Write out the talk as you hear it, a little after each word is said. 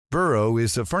Burrow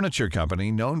is a furniture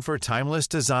company known for timeless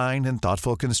design and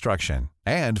thoughtful construction,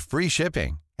 and free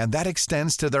shipping, and that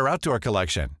extends to their outdoor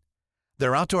collection.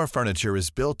 Their outdoor furniture is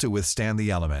built to withstand the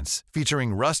elements,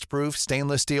 featuring rust-proof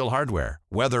stainless steel hardware,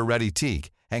 weather-ready teak,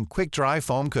 and quick-dry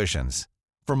foam cushions.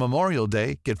 For Memorial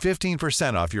Day, get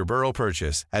 15% off your Burrow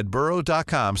purchase at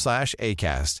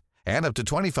burrow.com/ACAST and up to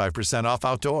 25% off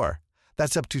outdoor.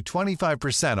 That's up to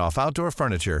 25% off outdoor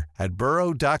furniture at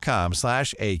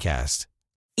burrow.com/ACAST.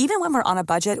 Even when we're on a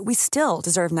budget, we still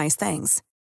deserve nice things.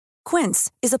 Quince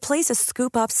is a place to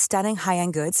scoop up stunning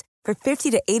high-end goods for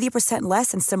 50 to 80%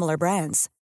 less than similar brands.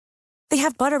 They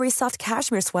have buttery soft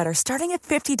cashmere sweaters starting at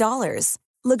 $50,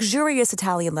 luxurious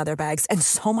Italian leather bags, and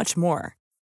so much more.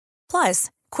 Plus,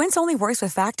 Quince only works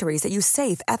with factories that use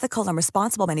safe, ethical, and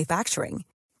responsible manufacturing.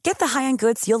 Get the high-end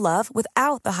goods you'll love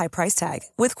without the high price tag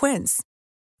with Quince.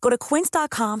 Go to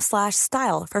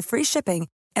quince.com/style for free shipping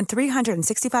and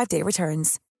 365-day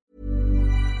returns.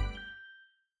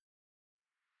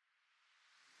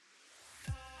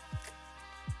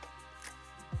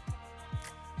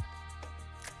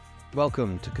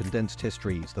 Welcome to Condensed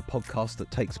Histories, the podcast that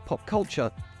takes pop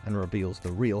culture and reveals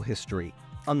the real history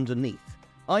underneath.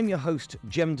 I'm your host,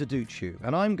 Jem Deduccio,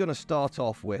 and I'm going to start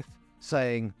off with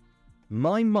saying,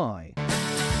 my,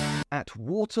 at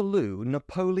Waterloo,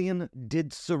 Napoleon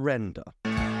did surrender.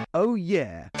 Oh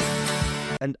yeah,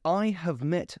 and I have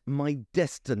met my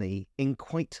destiny in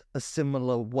quite a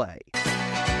similar way.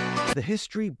 The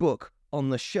history book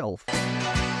on the shelf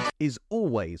is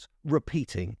always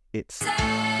repeating itself.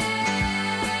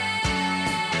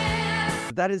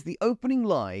 That is the opening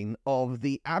line of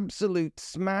the absolute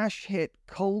smash hit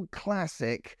cult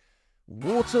classic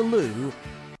Waterloo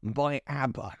by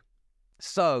ABBA.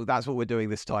 So that's what we're doing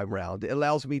this time round. It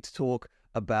allows me to talk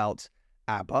about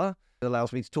ABBA. It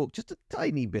allows me to talk just a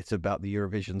tiny bit about the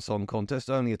Eurovision Song Contest,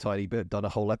 only a tiny bit. Done a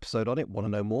whole episode on it. Want to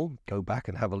know more? Go back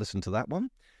and have a listen to that one.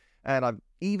 And I've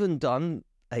even done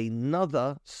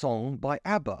another song by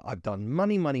ABBA. I've done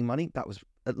Money, Money, Money. That was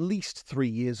at least 3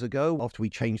 years ago after we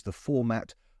changed the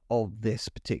format of this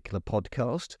particular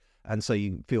podcast. And so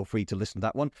you feel free to listen to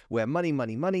that one, where Money,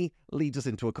 Money, Money leads us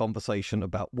into a conversation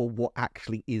about, well, what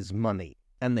actually is money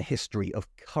and the history of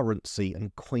currency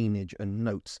and coinage and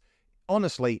notes.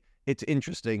 Honestly, it's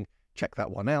interesting. Check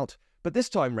that one out. But this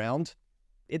time round,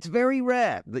 it's very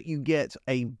rare that you get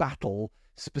a battle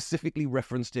specifically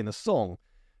referenced in a song,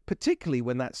 particularly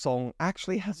when that song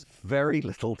actually has very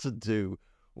little to do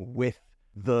with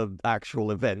the actual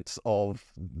events of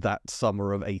that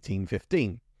summer of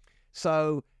 1815.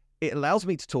 So it allows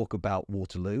me to talk about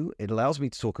Waterloo. It allows me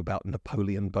to talk about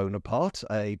Napoleon Bonaparte,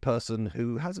 a person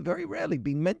who has very rarely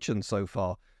been mentioned so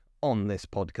far on this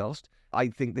podcast. I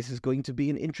think this is going to be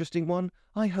an interesting one.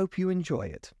 I hope you enjoy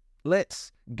it.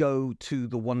 Let's go to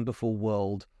the wonderful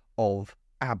world of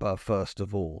ABBA first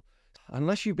of all.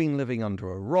 Unless you've been living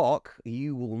under a rock,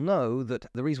 you will know that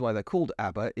the reason why they're called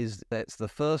ABBA is that it's the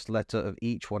first letter of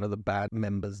each one of the band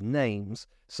members' names.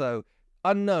 So,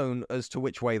 unknown as to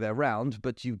which way they're round,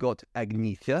 but you've got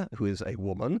Agnetha, who is a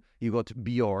woman, you've got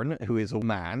Bjorn, who is a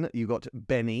man, you've got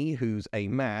Benny, who's a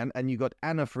man, and you've got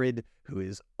Annafrid, who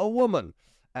is a woman.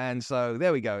 And so,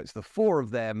 there we go, it's the four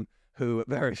of them who at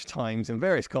various times in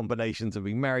various combinations have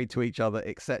been married to each other,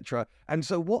 etc. And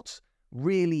so what's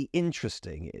really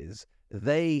interesting is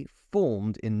they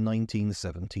formed in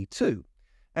 1972,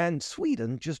 and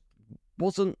Sweden just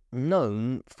wasn't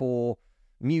known for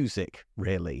music,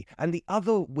 really. And the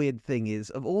other weird thing is,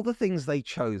 of all the things they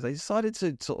chose, they decided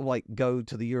to sort of like go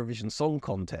to the Eurovision Song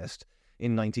Contest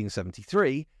in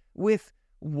 1973 with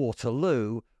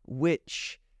Waterloo,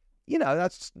 which, you know,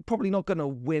 that's probably not going to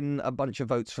win a bunch of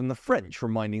votes from the French,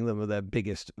 reminding them of their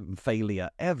biggest failure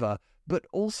ever. But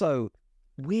also,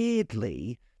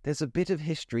 weirdly, there's a bit of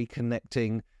history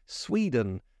connecting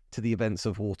Sweden to the events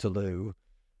of Waterloo.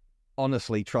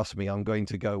 Honestly, trust me, I'm going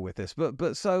to go with this.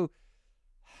 But so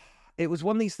it was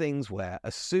one of these things where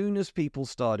as soon as people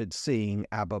started seeing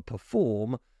ABBA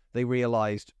perform, they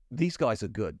realized these guys are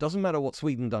good. Doesn't matter what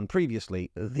Sweden done previously,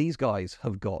 these guys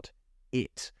have got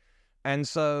it. And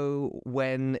so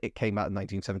when it came out in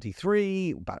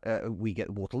 1973, we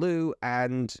get Waterloo,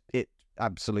 and it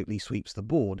absolutely sweeps the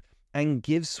board and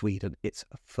gives Sweden its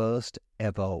first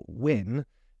ever win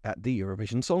at the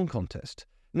Eurovision Song Contest.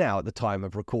 Now, at the time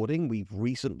of recording, we've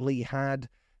recently had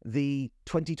the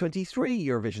 2023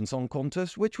 Eurovision Song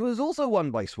Contest, which was also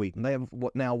won by Sweden. They have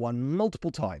now won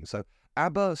multiple times. So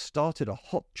ABBA started a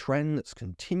hot trend that's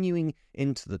continuing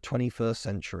into the 21st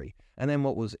century. And then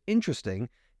what was interesting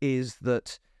is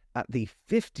that at the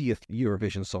 50th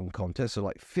Eurovision Song Contest, so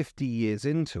like 50 years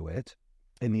into it,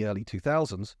 in the early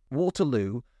 2000s,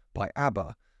 Waterloo by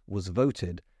ABBA was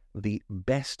voted the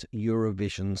best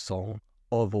Eurovision song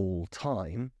of all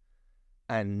time,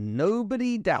 and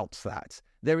nobody doubts that.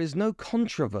 There is no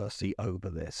controversy over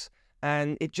this,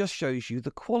 and it just shows you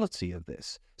the quality of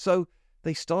this. So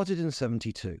they started in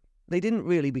 72. They didn't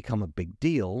really become a big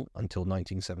deal until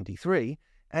 1973,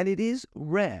 and it is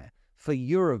rare for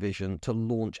Eurovision to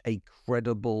launch a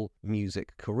credible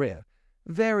music career.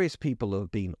 Various people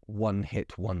have been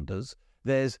one-hit wonders.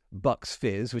 There's Bucks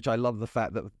Fizz, which I love the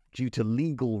fact that due to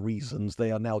legal reasons,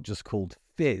 they are now just called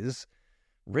Fizz.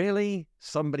 Really?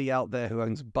 Somebody out there who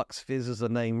owns Bucks Fizz as a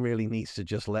name really needs to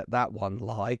just let that one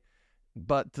lie.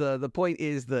 But the point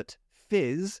is that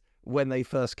Fizz, when they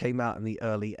first came out in the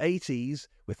early 80s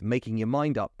with Making Your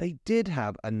Mind Up, they did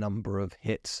have a number of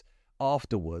hits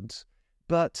afterwards,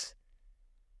 but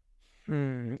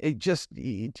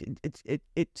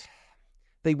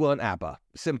they weren't ABBA.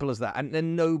 Simple as that. And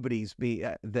then nobody's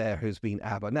there who's been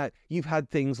ABBA. Now, you've had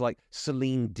things like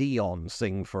Celine Dion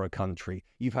sing for a country.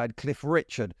 You've had Cliff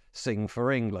Richard sing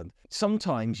for England.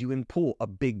 Sometimes you import a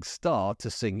big star to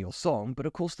sing your song, but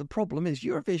of course the problem is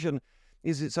Eurovision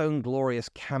is its own glorious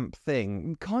camp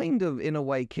thing, kind of in a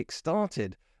way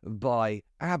kick-started by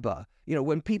ABBA. You know,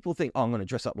 when people think, oh, I'm going to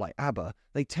dress up like ABBA,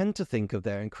 they tend to think of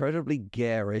their incredibly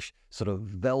garish, sort of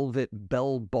velvet,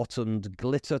 bell-bottomed,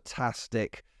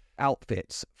 glitter-tastic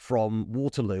outfits from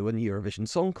Waterloo and Eurovision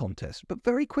Song Contest. But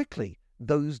very quickly,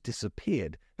 those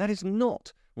disappeared. That is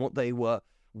not what they were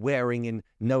wearing in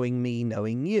Knowing Me,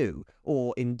 Knowing You,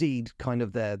 or indeed kind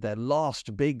of their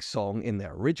last big song in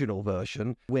their original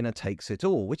version, Winner Takes It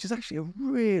All, which is actually a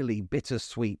really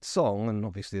bittersweet song, and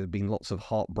obviously there's been lots of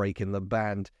heartbreak in the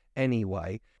band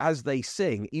anyway. As they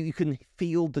sing, you can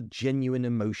feel the genuine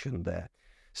emotion there.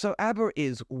 So ABBA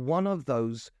is one of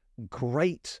those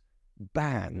great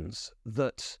bands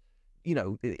that, you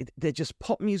know, they're just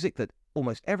pop music that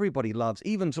almost everybody loves,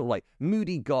 even sort of like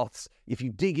moody goths. If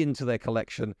you dig into their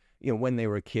collection, you know, when they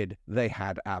were a kid, they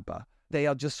had ABBA. They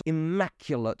are just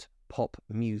immaculate pop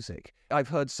music. I've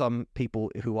heard some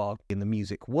people who are in the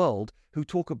music world who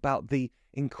talk about the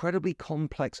incredibly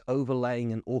complex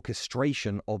overlaying and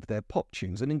orchestration of their pop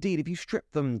tunes. And indeed, if you strip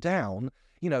them down,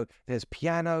 you know, there's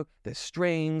piano, there's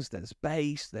strings, there's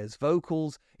bass, there's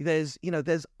vocals, there's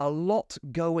a lot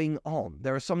going on.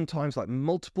 There are sometimes like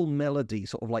multiple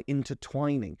melodies sort of like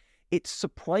intertwining. It's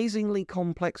surprisingly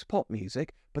complex pop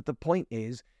music, but the point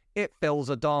is it fills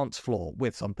a dance floor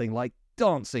with something like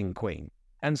Dancing Queen.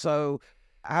 And so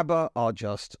ABBA are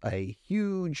just a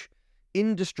huge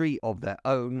industry of their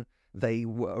own. They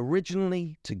were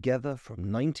originally together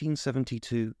from 1972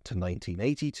 to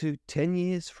 1982, 10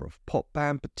 years for a pop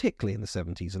band, particularly in the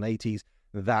 70s and 80s.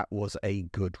 That was a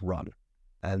good run.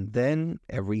 And then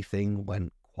everything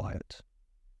went quiet.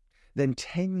 Then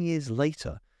 10 years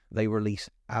later, they released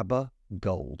ABBA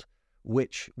Gold,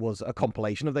 which was a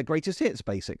compilation of their greatest hits,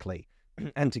 basically.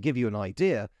 And to give you an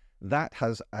idea, that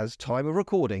has, as time of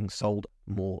recording, sold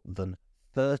more than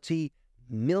 30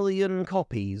 million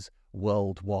copies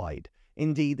worldwide.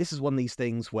 Indeed, this is one of these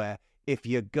things where if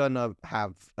you're gonna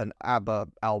have an ABBA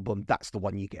album, that's the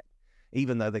one you get.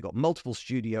 Even though they got multiple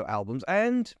studio albums,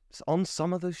 and on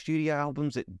some of those studio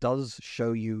albums, it does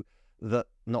show you that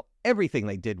not everything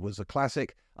they did was a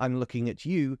classic. I'm looking at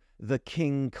you, the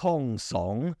King Kong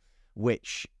song,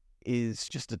 which is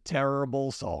just a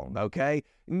terrible song, okay?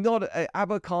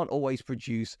 ABBA can't always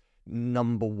produce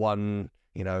number one,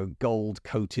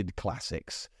 gold-coated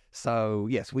classics. So,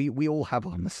 yes, we all have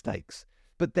our mistakes.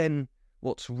 But then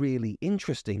what's really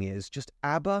interesting is just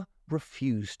ABBA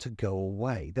refused to go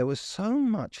away. There was so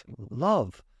much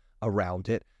love around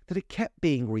it that it kept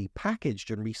being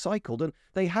repackaged and recycled, and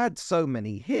they had so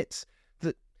many hits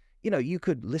that, you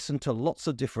could listen to lots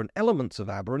of different elements of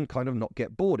ABBA and kind of not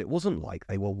get bored. It wasn't like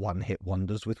they were one-hit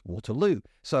wonders with Waterloo.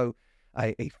 So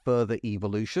a further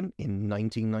evolution in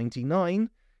 1999,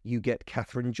 you get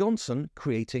Katherine Johnson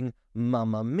creating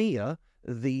Mamma Mia,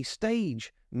 the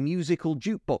stage musical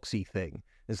jukeboxy thing.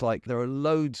 It's like there are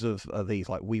loads of these,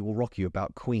 like We Will Rock You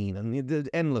about Queen, and the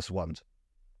endless ones,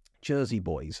 Jersey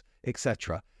Boys,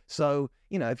 etc. So,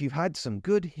 if you've had some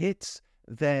good hits,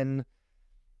 then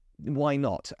why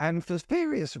not? And for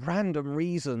various random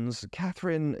reasons,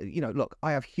 Katherine, look,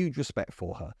 I have huge respect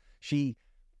for her. She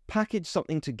packaged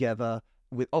something together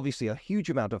with obviously a huge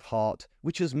amount of heart,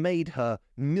 which has made her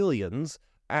millions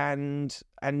and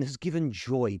has given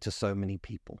joy to so many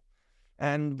people.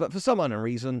 But for some unknown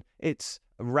reason, it's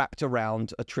wrapped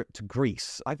around a trip to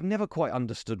Greece. I've never quite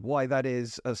understood why that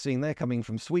is, seeing they're coming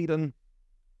from Sweden.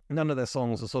 None of their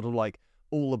songs are sort of like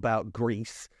all about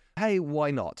Greece. Hey,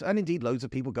 why not? And indeed, loads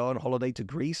of people go on holiday to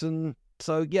Greece, and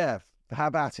so, yeah,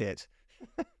 have at it.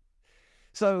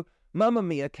 So Mamma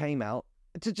Mia came out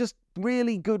to just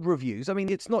really good reviews. I mean,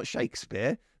 it's not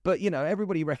Shakespeare, but, you know,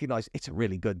 everybody recognized it's a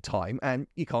really good time, and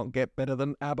you can't get better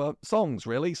than ABBA songs,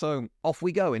 really. So off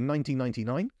we go in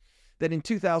 1999. Then in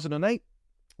 2008,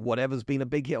 whatever's been a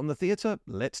big hit on the theatre,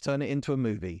 let's turn it into a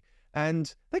movie.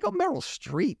 And they got Meryl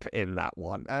Streep in that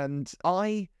one. And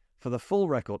for the full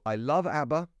record, I love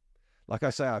ABBA. Like I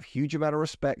say, I have a huge amount of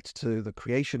respect to the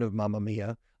creation of Mamma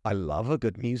Mia. I love a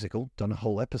good musical. Done a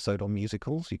whole episode on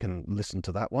musicals. You can listen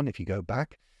to that one if you go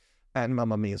back. And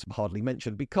Mamma Mia is hardly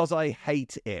mentioned because I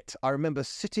hate it. I remember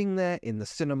sitting there in the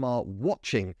cinema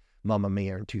watching Mamma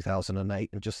Mia in 2008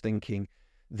 and just thinking,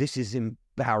 this is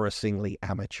embarrassingly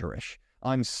amateurish.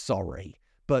 I'm sorry.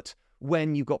 But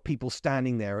when you've got people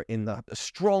standing there in the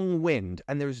strong wind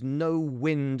and there's no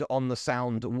wind on the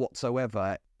sound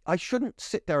whatsoever, I shouldn't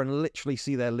sit there and literally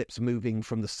see their lips moving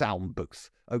from the sound booth,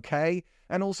 okay?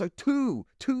 And also two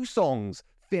songs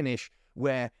finish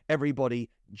where everybody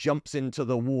jumps into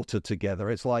the water together.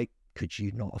 It's like, could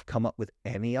you not have come up with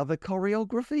any other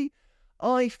choreography?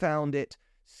 I found it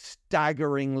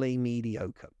staggeringly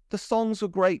mediocre. The songs were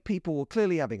great. People were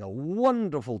clearly having a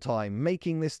wonderful time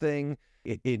making this thing.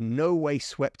 It in no way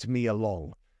swept me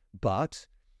along, but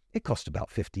it cost about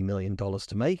 $50 million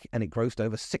to make, and it grossed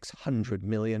over $600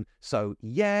 million. So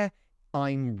yeah,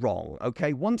 I'm wrong.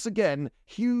 Okay, once again,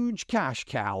 huge cash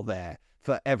cow there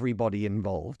for everybody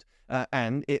involved.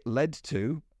 And it led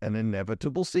to an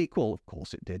inevitable sequel. Of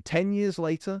course it did. 10 years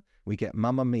later, we get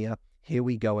Mamma Mia, Here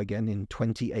We Go Again in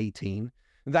 2018.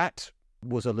 That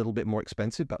was a little bit more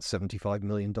expensive, about $75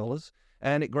 million.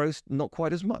 And it grossed not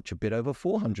quite as much, a bit over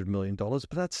 $400 million. But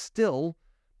that's still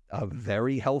a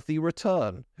very healthy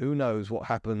return. Who knows what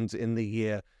happens in the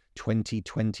year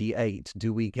 2028?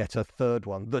 Do we get a third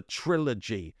one? The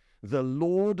trilogy, the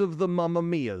Lord of the Mamma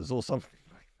Mias or something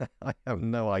like that? I have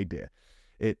no idea.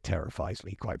 It terrifies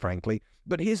me, quite frankly.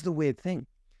 But here's the weird thing.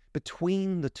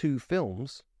 Between the two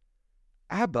films,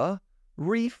 ABBA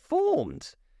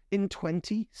reformed in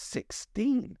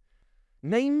 2016.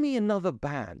 Name me another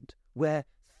band where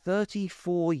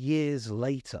 34 years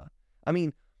later, I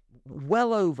mean,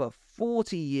 well over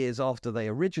 40 years after they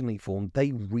originally formed,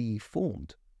 they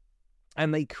reformed.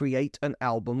 And they create an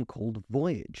album called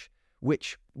Voyage,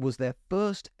 which was their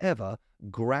first ever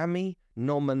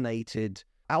Grammy-nominated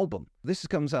album. This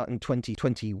comes out in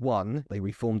 2021. They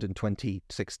reformed in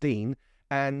 2016.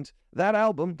 And that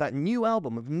album, that new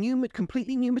album of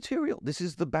completely new material, this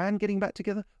is the band getting back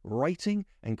together, writing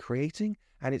and creating.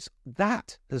 And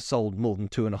that has sold more than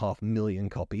 2.5 million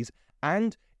copies.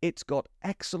 And it's got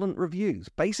excellent reviews.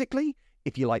 Basically,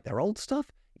 if you like their old stuff,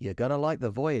 you're going to like the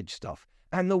Voyage stuff.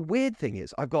 And the weird thing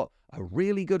is, I've got a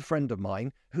really good friend of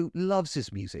mine who loves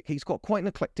his music. He's got quite an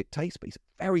eclectic taste, but he's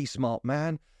a very smart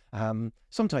man.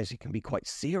 Sometimes he can be quite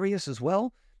serious as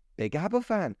well. Big ABBA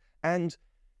fan. And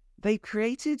they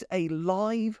created a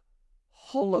live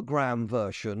hologram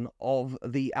version of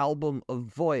the album of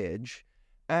Voyage.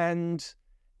 And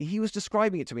he was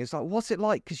describing it to me. It's like, what's it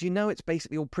like? Because you know it's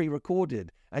basically all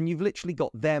pre-recorded. And you've literally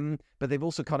got them, but they've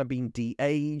also kind of been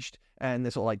de-aged. And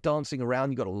they're sort of like dancing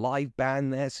around. You've got a live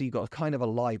band there, so you've got kind of a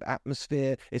live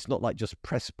atmosphere. It's not like just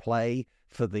press play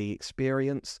for the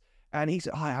experience. And he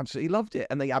said, I absolutely loved it.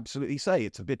 And they absolutely say,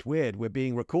 it's a bit weird. We're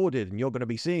being recorded and you're going to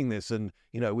be seeing this. And,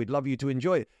 you know, we'd love you to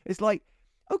enjoy it. It's like,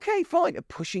 okay, fine.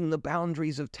 Pushing the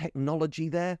boundaries of technology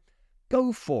there.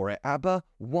 Go for it, ABBA.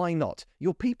 Why not?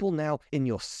 You're people now in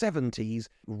your 70s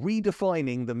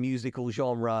redefining the musical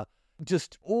genre.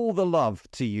 Just all the love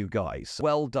to you guys.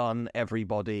 Well done,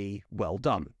 everybody. Well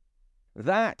done.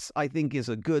 That, I think, is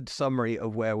a good summary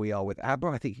of where we are with ABBA.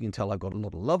 I think you can tell I've got a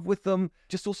lot of love with them.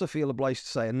 Just also feel obliged to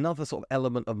say another sort of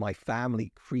element of my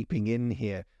family creeping in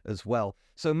here as well.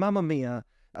 So Mamma Mia,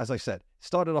 as I said,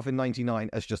 started off in 1999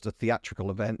 as just a theatrical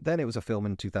event. Then it was a film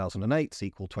in 2008,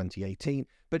 sequel 2018.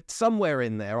 But somewhere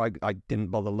in there, I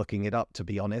didn't bother looking it up, to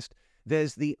be honest,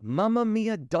 there's the Mamma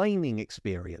Mia dining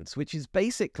experience, which is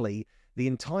basically the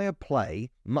entire play,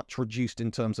 much reduced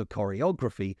in terms of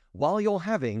choreography, while you're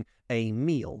having a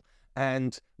meal.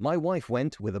 And my wife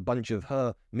went with a bunch of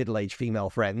her middle-aged female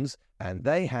friends, and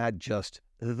they had just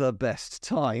the best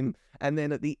time. And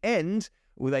then at the end,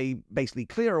 they basically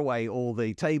clear away all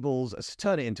the tables,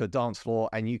 turn it into a dance floor,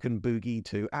 and you can boogie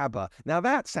to ABBA. Now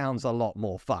that sounds a lot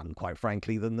more fun, quite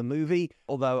frankly, than the movie,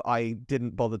 although I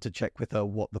didn't bother to check with her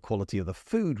what the quality of the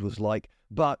food was like.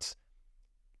 But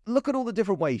look at all the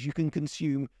different ways you can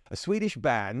consume a Swedish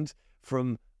band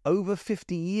from over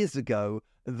 50 years ago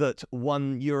that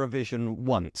won Eurovision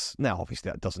once. Now, obviously,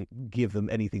 that doesn't give them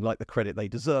anything like the credit they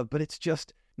deserve, but it's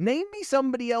just Name me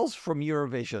somebody else from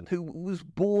Eurovision who was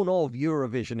born of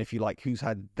Eurovision, if you like, who's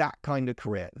had that kind of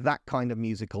career, that kind of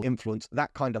musical influence,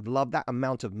 that kind of love, that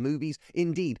amount of movies.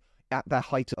 Indeed, at the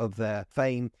height of their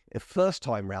fame, the first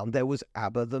time round, there was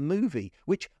ABBA the movie,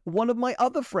 which one of my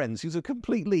other friends, who's a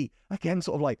completely, again,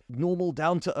 sort of like normal,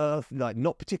 down-to-earth, like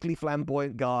not particularly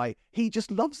flamboyant guy, he just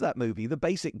loves that movie. The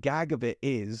basic gag of it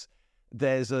is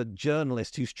there's a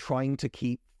journalist who's trying to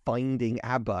keep finding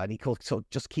ABBA, and he sort of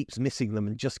just keeps missing them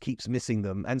and just keeps missing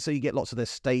them. And so you get lots of their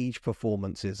stage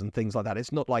performances and things like that.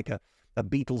 It's not like a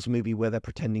Beatles movie where they're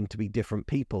pretending to be different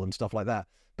people and stuff like that.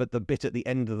 But the bit at the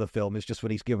end of the film is just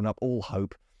when he's given up all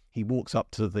hope. He walks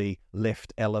up to the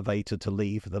lift elevator to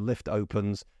leave. The lift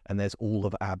opens and there's all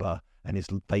of ABBA, and his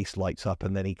face lights up,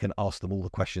 and then he can ask them all the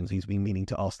questions he's been meaning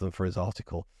to ask them for his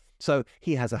article. So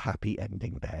he has a happy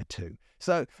ending there too.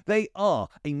 So they are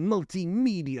a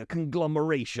multimedia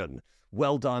conglomeration.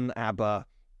 Well done, ABBA.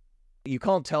 You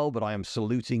can't tell, but I am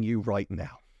saluting you right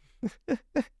now.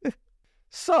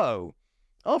 So,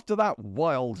 after that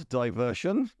wild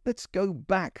diversion, let's go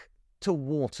back to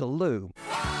Waterloo.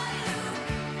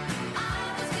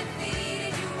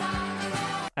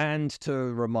 And to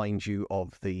remind you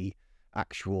of the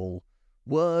actual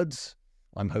words,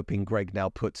 I'm hoping Greg now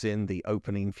puts in the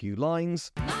opening few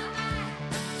lines.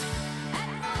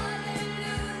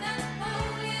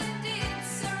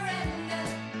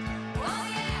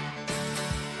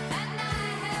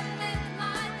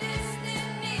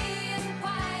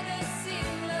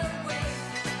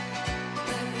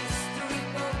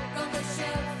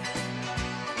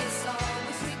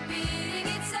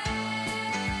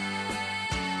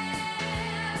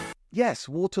 Yes,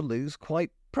 Waterloo's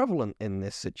quite prevalent in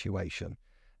this situation.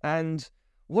 And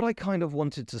what I kind of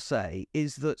wanted to say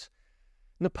is that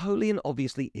Napoleon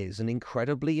obviously is an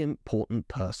incredibly important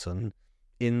person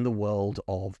in the world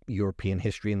of European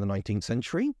history in the 19th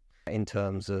century in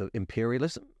terms of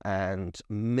imperialism and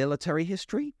military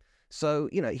history. So,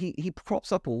 you know, he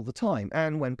crops up all the time.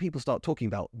 And when people start talking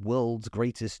about world's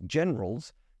greatest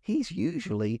generals, he's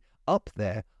usually up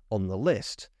there on the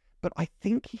list. But I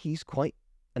think he's quite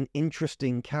an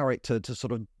interesting character to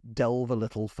sort of delve a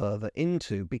little further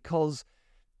into, because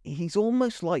he's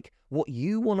almost like what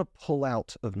you want to pull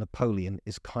out of Napoleon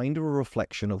is kind of a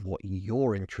reflection of what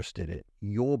you're interested in,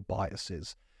 your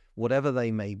biases, whatever they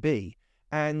may be.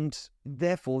 And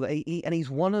therefore, he's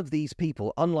one of these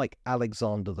people, unlike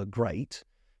Alexander the Great,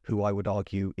 who I would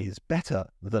argue is better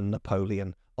than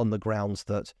Napoleon on the grounds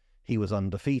that he was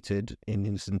undefeated in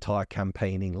his entire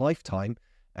campaigning lifetime,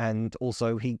 and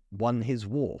also he won his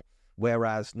war.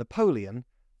 Whereas Napoleon,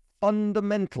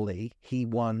 fundamentally, he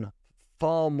won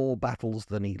far more battles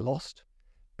than he lost,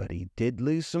 but he did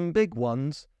lose some big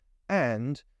ones.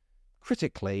 And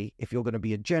critically, if you're going to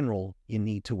be a general, you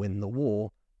need to win the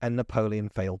war, and Napoleon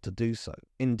failed to do so.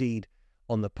 Indeed,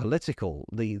 on the political,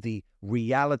 the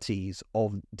realities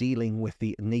of dealing with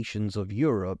the nations of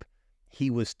Europe, he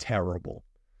was terrible.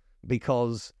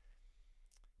 Because,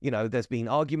 you know, there's been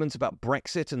arguments about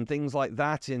Brexit and things like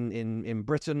that in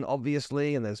Britain,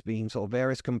 obviously, and there's been sort of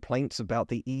various complaints about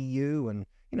the EU, and,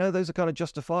 you know, those are kind of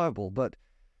justifiable. But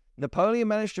Napoleon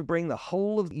managed to bring the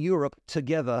whole of Europe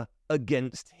together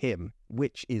against him,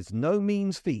 which is no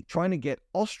means feat. Trying to get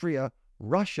Austria,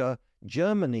 Russia,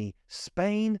 Germany,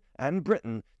 Spain, and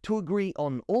Britain to agree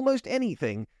on almost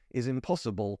anything is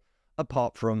impossible,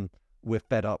 apart from we're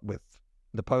fed up with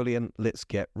Napoleon, let's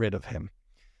get rid of him.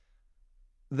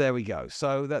 There we go.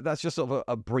 So that's just sort of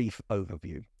a brief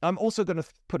overview. I'm also going to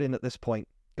put in at this point,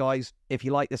 guys, if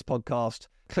you like this podcast,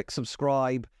 click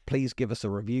subscribe. Please give us a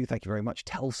review. Thank you very much.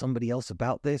 Tell somebody else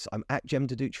about this. I'm at Jem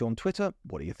Deducci on Twitter.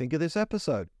 What do you think of this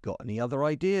episode? Got any other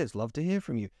ideas? Love to hear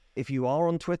from you. If you are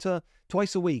on Twitter,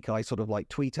 twice a week I sort of like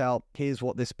tweet out, here's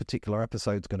what this particular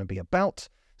episode's going to be about.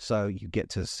 So you get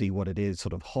to see what it is,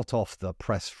 sort of hot off the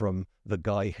press from the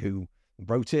guy who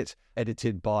wrote it,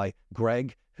 edited by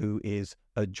Greg, who is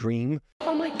a dream.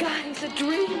 Oh my God, he's a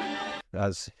dream.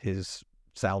 As his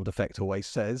sound effect always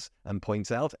says and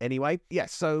points out. Anyway,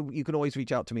 yes, so you can always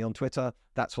reach out to me on Twitter.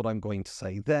 That's what I'm going to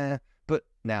say there. But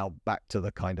now back to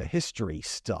the kind of history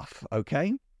stuff,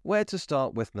 okay? Where to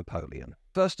start with Napoleon?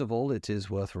 First of all, it is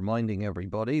worth reminding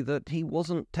everybody that he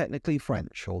wasn't technically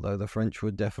French, although the French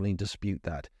would definitely dispute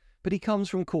that. But he comes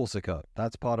from Corsica.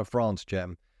 That's part of France,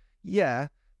 Jem. Yeah,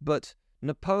 but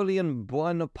Napoleon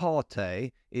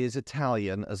Buonaparte is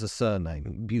Italian as a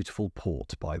surname. Beautiful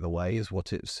port, by the way, is what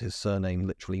his surname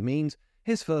literally means.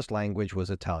 His first language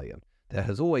was Italian. There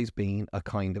has always been a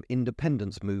kind of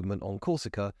independence movement on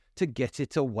Corsica to get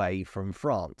it away from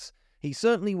France. He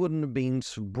certainly wouldn't have been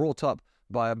brought up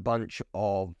by a bunch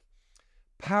of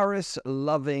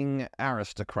Paris-loving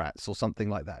aristocrats or something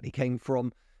like that. He came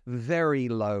from very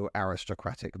low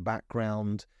aristocratic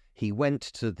background. He went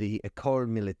to the École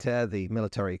Militaire, the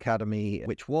military academy,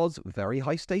 which was very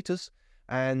high status,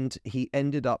 and he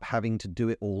ended up having to do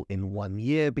it all in 1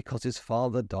 year because his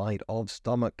father died of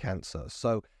stomach cancer.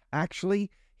 So actually,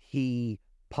 he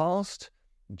passed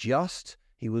just.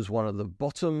 He was one of the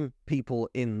bottom people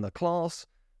in the class,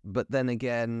 but then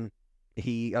again,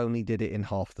 he only did it in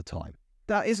half the time.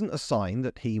 That isn't a sign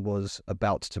that he was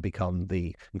about to become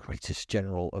the greatest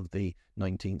general of the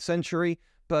 19th century,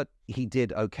 but he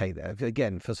did okay there.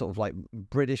 Again, for sort of like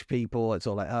British people, it's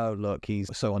all like, oh, look,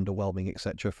 he's so underwhelming,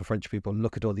 etc. For French people,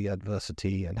 look at all the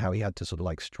adversity and how he had to sort of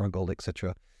like struggle,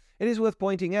 etc. It is worth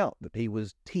pointing out that he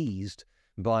was teased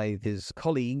by his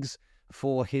colleagues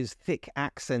for his thick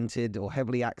accented or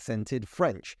heavily accented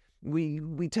French. We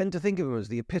tend to think of him as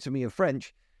the epitome of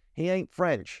French. He ain't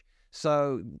French.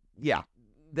 So, yeah,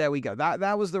 there we go.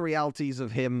 That was the realities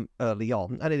of him early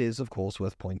on. And it is, of course,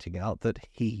 worth pointing out that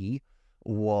he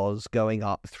was going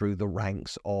up through the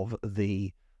ranks of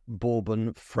the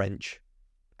Bourbon French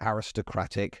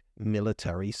aristocratic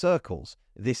military circles.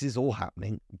 This is all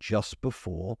happening just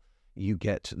before you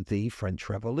get the French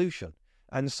Revolution.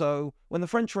 And so when the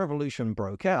French Revolution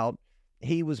broke out,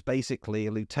 he was basically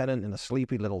a lieutenant in a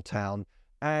sleepy little town,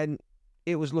 and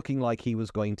it was looking like he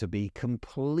was going to be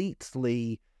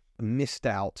completely missed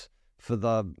out for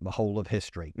the whole of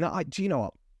history. Now, do you know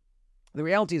what? The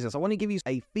reality is this. I want to give you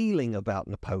a feeling about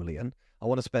Napoleon. I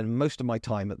want to spend most of my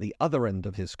time at the other end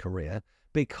of his career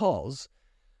because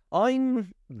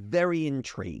I'm very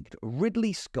intrigued.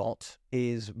 Ridley Scott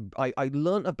is... I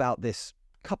learned about this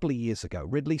couple of years ago.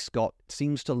 Ridley Scott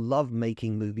seems to love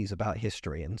making movies about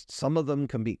history, and some of them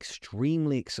can be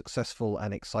extremely successful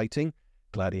and exciting.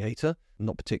 Gladiator,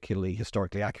 not particularly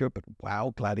historically accurate, but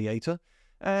wow, Gladiator.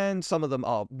 And some of them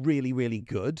are really, really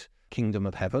good. Kingdom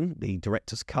of Heaven, the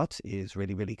director's cut, is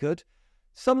really, really good.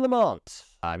 Some of them aren't.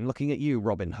 I'm looking at you,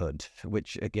 Robin Hood,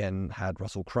 which again had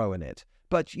Russell Crowe in it.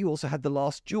 But you also had The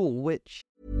Last Duel, which...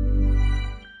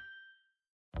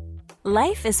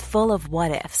 Life is full of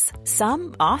what-ifs.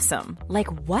 Some awesome,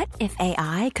 like what if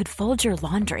AI could fold your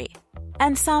laundry?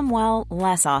 And some, well,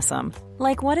 less awesome,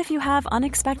 like what if you have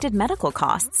unexpected medical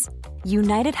costs?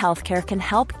 United Healthcare can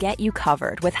help get you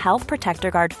covered with Health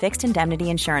Protector Guard fixed indemnity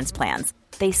insurance plans.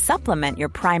 They supplement your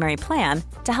primary plan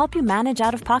to help you manage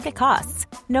out-of-pocket costs.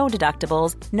 No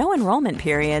deductibles, no enrollment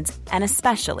periods, and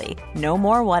especially no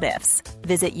more what-ifs.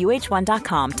 Visit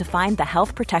uh1.com to find the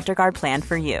Health Protector Guard plan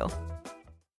for you.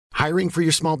 Hiring for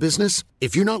your small business?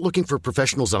 If you're not looking for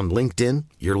professionals on LinkedIn,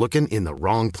 you're looking in the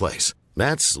wrong place.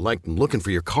 That's like looking for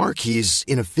your car keys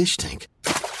in a fish tank.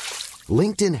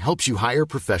 LinkedIn helps you hire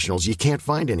professionals you can't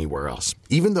find anywhere else,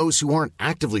 even those who aren't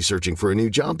actively searching for a new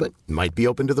job but might be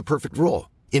open to the perfect role.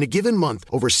 In a given month,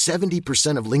 over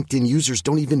 70% of LinkedIn users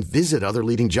don't even visit other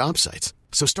leading job sites.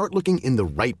 So start looking in the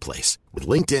right place. With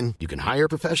LinkedIn, you can hire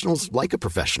professionals like a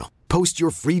professional. Post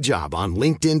your free job on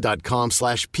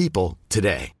linkedin.com/people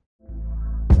today.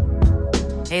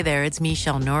 Hey there, it's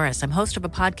Michelle Norris. I'm host of a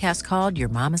podcast called Your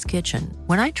Mama's Kitchen.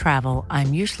 When I travel,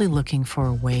 I'm usually looking for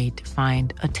a way to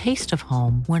find a taste of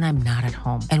home when I'm not at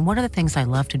home. And one of the things I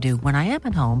love to do when I am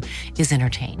at home is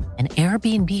entertain. And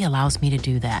Airbnb allows me to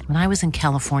do that. When I was in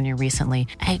California recently,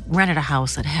 I rented a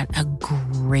house that had a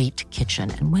great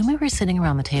kitchen. And when we were sitting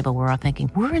around the table, we're all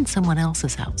thinking, we're in someone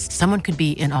else's house. Someone could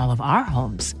be in all of our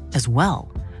homes as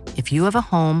well. If you have a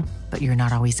home, but you're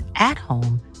not always at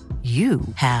home, you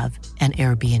have an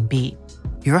Airbnb.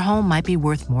 Your home might be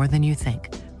worth more than you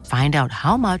think. Find out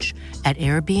how much at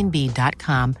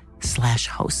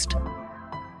airbnb.com/host.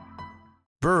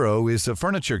 Burrow is a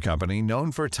furniture company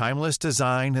known for timeless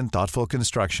design and thoughtful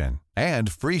construction,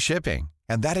 and free shipping,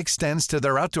 and that extends to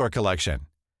their outdoor collection.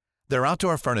 Their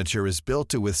outdoor furniture is built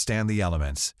to withstand the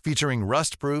elements, featuring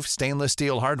rust-proof stainless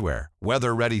steel hardware,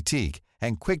 weather-ready teak,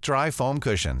 and quick-dry foam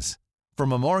cushions. For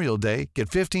Memorial Day, get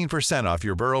 15% off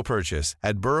your Burrow purchase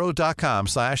at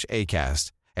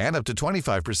burrow.com/ACAST and up to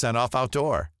 25% off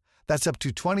outdoor. That's up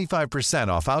to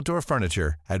 25% off outdoor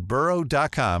furniture at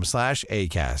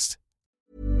burrow.com/ACAST.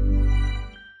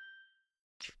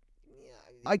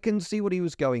 I can see what he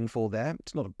was going for there.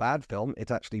 It's not a bad film.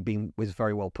 It's actually was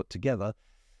very well put together.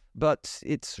 But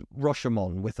it's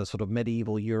Rashomon with a sort of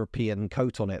medieval European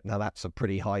coat on it. Now, that's a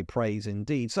pretty high praise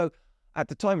indeed. So, at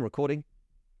the time of recording,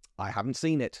 I haven't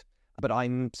seen it, but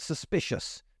I'm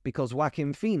suspicious because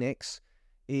Joaquin Phoenix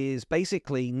is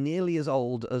basically nearly as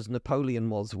old as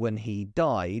Napoleon was when he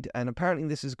died, and apparently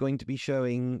this is going to be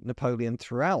showing Napoleon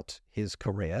throughout his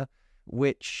career,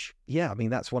 which, yeah, I mean,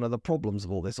 that's one of the problems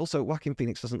of all this. Also, Joaquin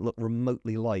Phoenix doesn't look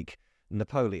remotely like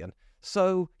Napoleon.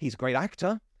 So he's a great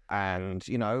actor, and,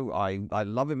 I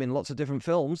love him in lots of different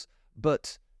films,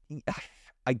 but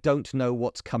I don't know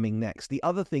what's coming next. The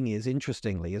other thing is,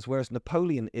 interestingly, is whereas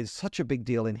Napoleon is such a big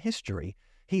deal in history,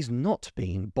 he's not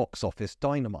been box office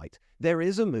dynamite. There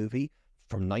is a movie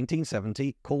from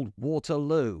 1970 called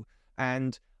Waterloo,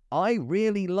 and I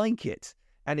really like it.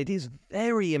 And it is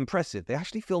very impressive. They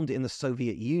actually filmed it in the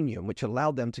Soviet Union, which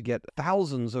allowed them to get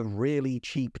thousands of really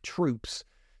cheap troops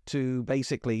to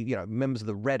basically, members of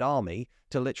the Red Army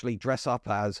to literally dress up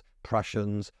as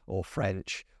Prussians or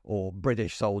French or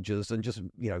British soldiers and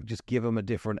just give them a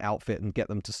different outfit and get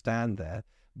them to stand there.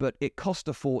 But it cost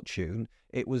a fortune.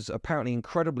 It was apparently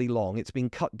incredibly long. It's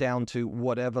been cut down to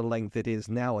whatever length it is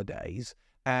nowadays.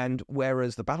 And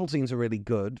whereas the battle scenes are really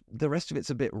good, the rest of it's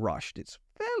a bit rushed. It's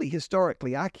fairly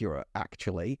historically accurate,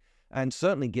 actually, and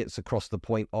certainly gets across the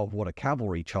point of what a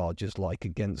cavalry charge is like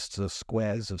against the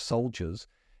squares of soldiers.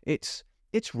 It's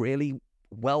really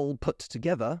well put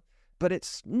together, but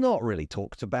it's not really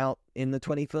talked about in the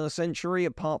 21st century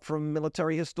apart from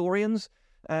military historians.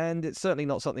 And it's certainly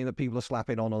not something that people are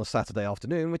slapping on a Saturday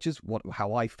afternoon, which is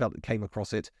how I came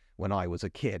across it when I was a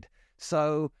kid.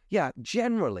 So, yeah,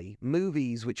 generally,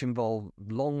 movies which involve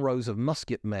long rows of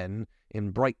musket men in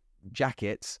bright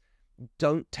jackets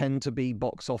don't tend to be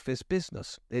box office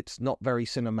business. It's not very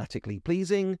cinematically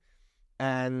pleasing.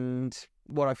 And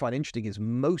what I find interesting is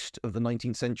most of the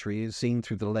 19th century is seen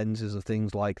through the lenses of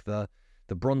things like the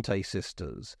Bronte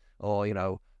sisters,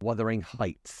 or, Wuthering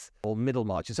Heights, or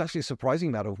Middlemarch. It's actually a surprising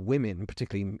amount of women,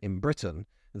 particularly in Britain,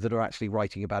 that are actually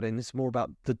writing about it, and it's more about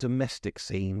the domestic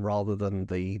scene rather than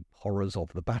the horrors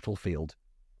of the battlefield.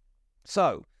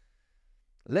 So,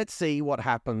 let's see what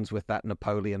happens with that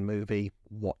Napoleon movie.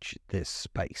 Watch this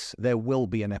space. There will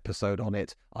be an episode on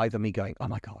it, either me going, oh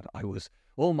my God,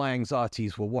 all my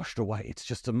anxieties were washed away. It's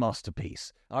just a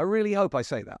masterpiece. I really hope I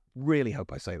say that. Really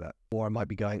hope I say that. Or I might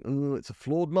be going, oh, it's a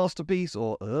flawed masterpiece,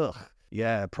 or ugh,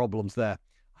 yeah, problems there.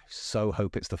 I so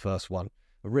hope it's the first one.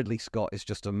 Ridley Scott is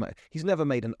just he's never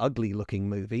made an ugly-looking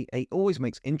movie. He always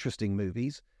makes interesting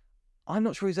movies. I'm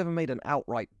not sure he's ever made an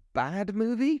outright bad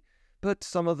movie, but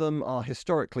some of them are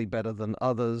historically better than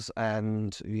others.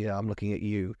 And yeah, I'm looking at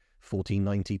you,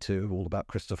 1492, all about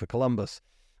Christopher Columbus,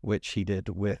 which he did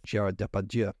with Gerard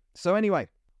Depardieu. So anyway,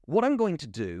 what I'm going to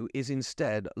do is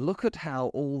instead look at how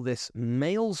all this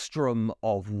maelstrom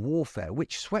of warfare,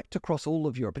 which swept across all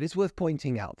of Europe. It is worth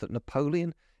pointing out that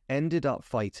Napoleon ended up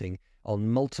fighting on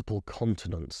multiple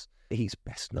continents. He's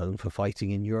best known for fighting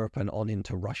in Europe and on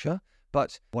into Russia,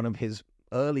 but one of his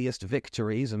earliest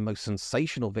victories and most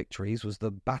sensational victories was the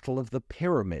Battle of the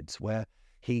Pyramids, where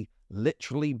he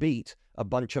literally beat a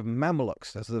bunch of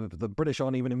Mamelukes, as the British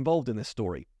aren't even involved in this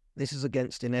story. This is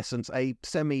against, in essence, a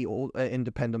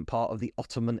semi-independent part of the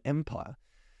Ottoman Empire.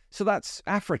 So that's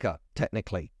Africa,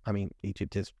 technically. I mean,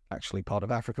 Egypt is actually part of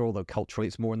Africa, although culturally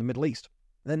it's more in the Middle East.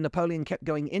 Then Napoleon kept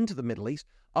going into the Middle East,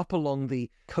 up along the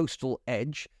coastal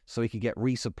edge, so he could get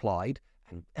resupplied,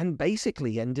 and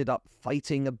basically ended up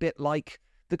fighting a bit like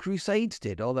the Crusades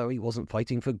did, although he wasn't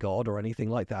fighting for God or anything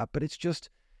like that. But it's just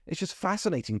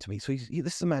fascinating to me. So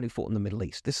this is a man who fought in the Middle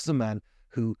East. This is a man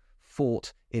who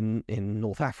fought in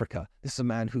North Africa. This is a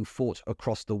man who fought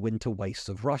across the winter wastes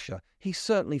of Russia. He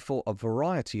certainly fought a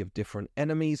variety of different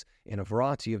enemies in a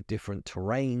variety of different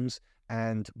terrains,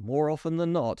 and more often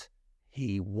than not,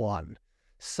 he won.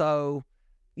 So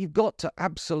you've got to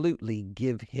absolutely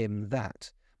give him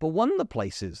that. But one of the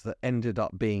places that ended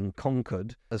up being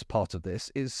conquered as part of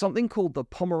this is something called the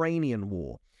Pomeranian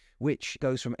War, which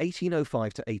goes from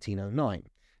 1805 to 1809.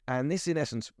 And this, in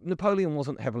essence, Napoleon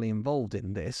wasn't heavily involved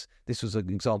in this. This was an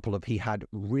example of he had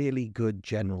really good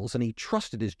generals, and he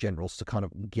trusted his generals to kind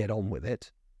of get on with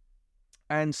it.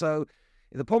 And so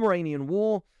the Pomeranian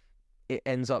War, it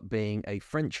ends up being a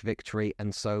French victory,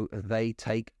 and so they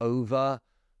take over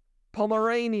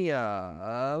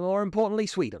Pomerania, more importantly,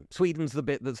 Sweden. Sweden's the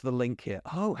bit that's the link here.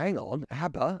 Oh, hang on,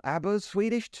 ABBA's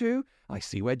Swedish too? I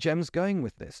see where Jem's going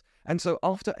with this. And so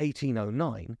after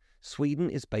 1809, Sweden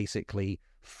is basically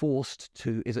forced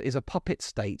to, is a puppet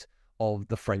state of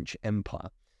the French Empire.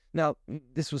 Now,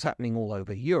 this was happening all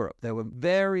over Europe. There were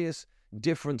various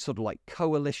different sort of like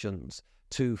coalitions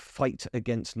to fight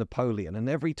against Napoleon, and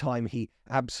every time he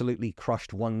absolutely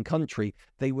crushed one country,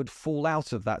 they would fall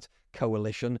out of that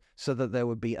coalition so that there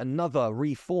would be another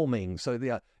reforming.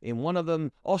 So in one of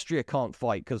them, Austria can't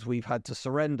fight because we've had to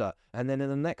surrender, and then in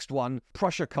the next one,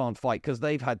 Prussia can't fight because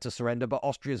they've had to surrender, but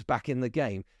Austria's back in the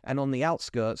game. And on the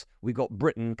outskirts, we've got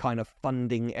Britain kind of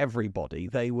funding everybody.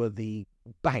 They were the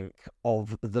bank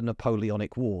of the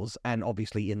Napoleonic Wars. And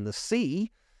obviously in the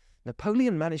sea,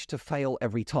 Napoleon managed to fail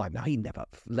every time. Now, he never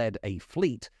led a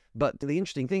fleet, but the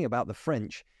interesting thing about the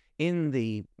French in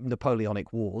the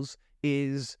Napoleonic Wars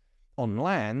is on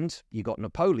land, you got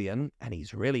Napoleon, and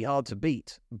he's really hard to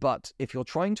beat. But if you're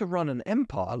trying to run an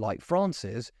empire like France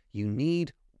is, you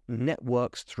need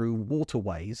networks through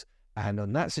waterways. And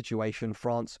in that situation,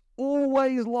 France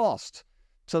always lost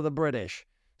to the British.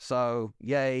 So,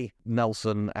 yay,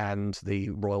 Nelson and the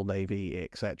Royal Navy,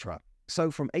 etc. So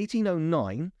from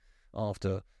 1809,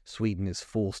 after Sweden is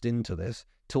forced into this,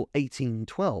 till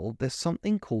 1812, there's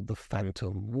something called the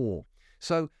Phantom War.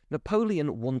 So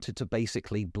Napoleon wanted to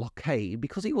basically blockade,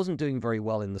 because he wasn't doing very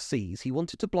well in the seas, he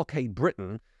wanted to blockade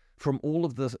Britain from all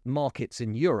of the markets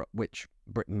in Europe, which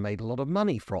Britain made a lot of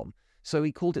money from. So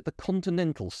he called it the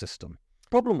continental system.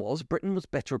 Problem was, Britain was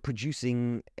better at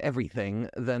producing everything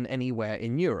than anywhere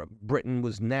in Europe. Britain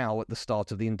was now at the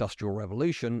start of the Industrial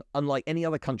Revolution, unlike any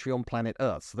other country on planet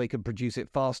Earth. So they could produce it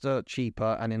faster,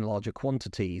 cheaper, and in larger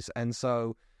quantities. And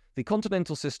so the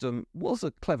continental system was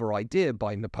a clever idea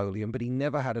by Napoleon, but he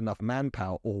never had enough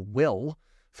manpower or will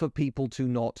for people to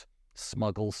not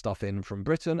smuggle stuff in from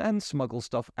Britain and smuggle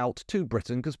stuff out to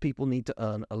Britain, because people need to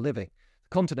earn a living. The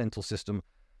continental system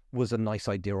was a nice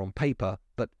idea on paper,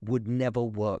 but would never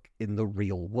work in the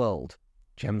real world.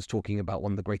 Jem's talking about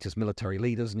one of the greatest military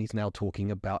leaders, and he's now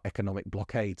talking about economic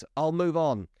blockades. I'll move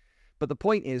on. But the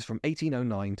point is, from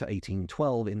 1809 to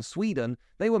 1812 in Sweden,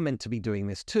 they were meant to be doing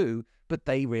this too, but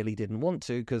they really didn't want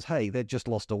to because, hey, they'd just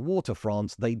lost a war to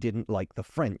France. They didn't like the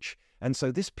French. And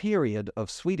so this period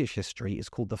of Swedish history is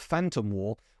called the Phantom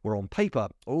War, where on paper,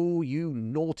 oh, you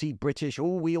naughty British,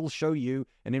 oh, we'll show you.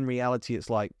 And in reality, it's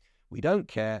like, we don't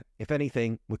care. If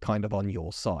anything, we're kind of on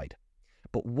your side.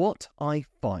 But what I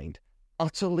find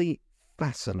utterly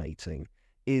fascinating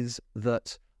is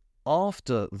that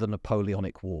after the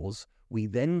Napoleonic Wars, we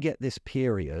then get this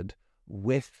period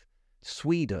with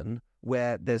Sweden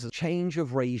where there's a change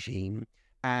of regime.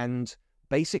 And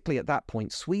basically at that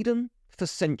point, Sweden for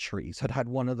centuries had had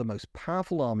one of the most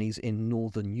powerful armies in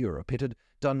Northern Europe. It had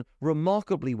done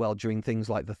remarkably well during things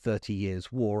like the 30 Years'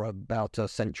 War about a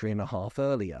century and a half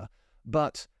earlier.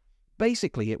 But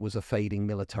basically it was a fading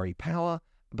military power,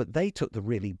 but they took the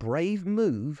really brave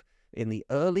move in the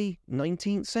early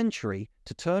 19th century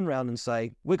to turn around and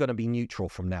say, we're going to be neutral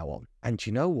from now on. And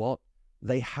you know what?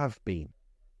 They have been,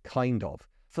 kind of.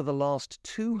 For the last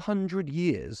 200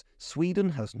 years, Sweden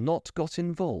has not got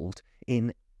involved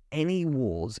in any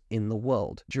wars in the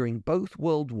world. During both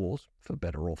world wars, for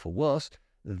better or for worse,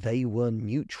 they were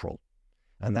neutral.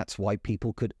 And that's why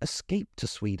people could escape to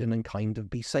Sweden and kind of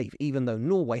be safe, even though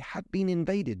Norway had been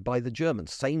invaded by the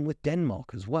Germans. Same with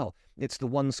Denmark as well. It's the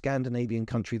one Scandinavian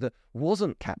country that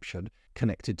wasn't captured,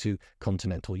 connected to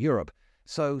continental Europe.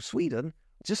 So Sweden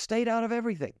just stayed out of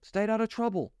everything, stayed out of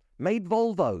trouble, made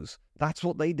Volvos. That's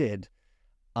what they did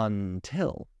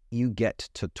until you get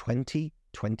to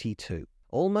 2022,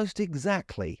 almost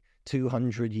exactly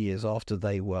 200 years after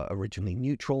they were originally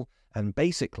neutral. And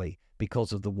basically,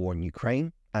 because of the war in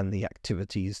Ukraine and the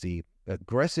activities, the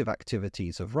aggressive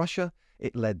activities of Russia,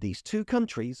 it led these two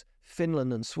countries,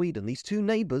 Finland and Sweden, these two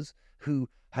neighbors who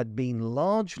had been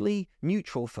largely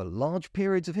neutral for large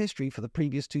periods of history for the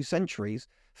previous 2 centuries.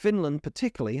 Finland,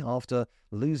 particularly after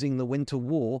losing the Winter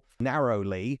War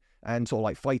narrowly and sort of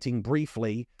like fighting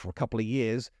briefly for a couple of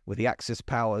years with the Axis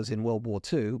powers in World War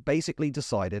II, basically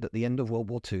decided at the end of World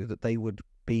War II that they would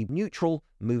be neutral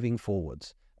moving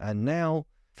forwards. And now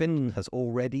Finland has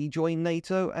already joined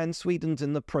NATO and Sweden's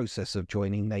in the process of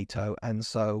joining NATO. And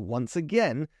so once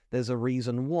again, there's a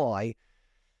reason why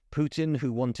Putin,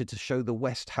 who wanted to show the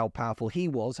West how powerful he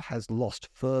was, has lost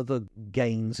further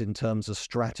gains in terms of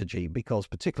strategy, because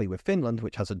particularly with Finland,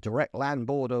 which has a direct land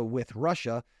border with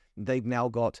Russia, they've now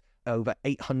got over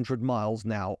 800 miles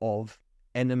now of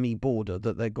enemy border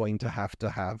that they're going to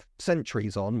have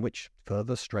sentries on, which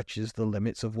further stretches the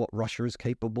limits of what Russia is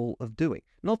capable of doing.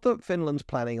 Not that Finland's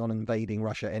planning on invading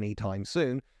Russia anytime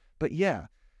soon, but yeah,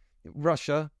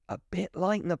 Russia, a bit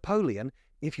like Napoleon,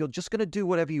 if you're just going to do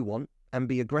whatever you want and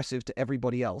be aggressive to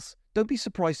everybody else, don't be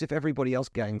surprised if everybody else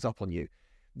gangs up on you.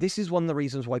 This is one of the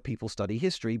reasons why people study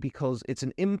history, because it's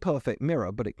an imperfect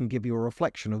mirror, but it can give you a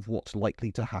reflection of what's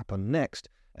likely to happen next.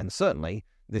 And certainly,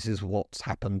 this is what's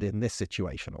happened in this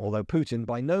situation. Although Putin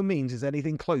by no means is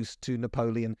anything close to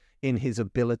Napoleon in his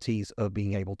abilities of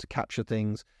being able to capture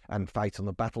things and fight on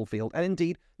the battlefield. And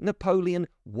indeed, Napoleon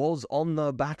was on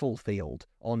the battlefield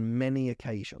on many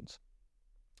occasions.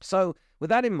 So with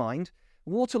that in mind,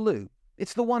 Waterloo,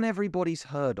 it's the one everybody's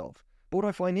heard of. But what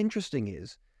I find interesting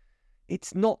is,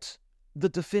 it's not the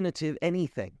definitive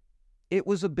anything. It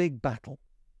was a big battle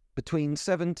between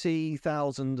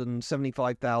 70,000 and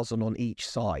 75,000 on each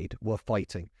side were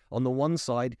fighting. On the one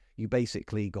side, you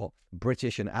basically got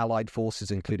British and Allied forces,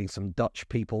 including some Dutch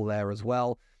people there as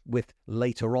well, with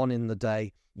later on in the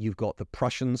day, you've got the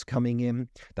Prussians coming in.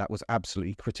 That was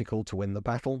absolutely critical to win the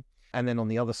battle. And then on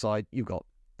the other side, you've got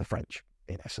the French,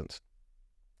 in essence.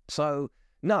 So,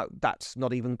 no, that's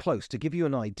not even close. To give you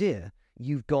an idea,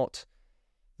 you've got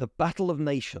the Battle of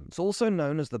Nations, also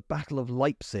known as the Battle of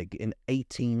Leipzig in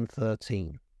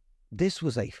 1813. This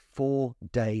was a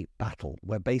 4-day battle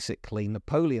where basically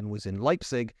Napoleon was in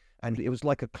Leipzig and it was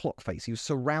like a clock face. He was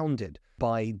surrounded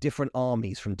by different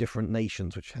armies from different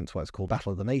nations, which hence why it's called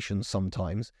Battle of the Nations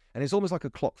sometimes. And it's almost like a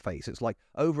clock face. It's like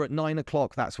over at 9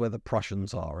 o'clock, that's where the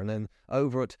Prussians are. And then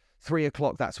over at 3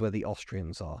 o'clock, that's where the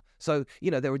Austrians are. So,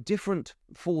 there were different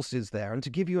forces there. And to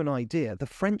give you an idea, the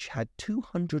French had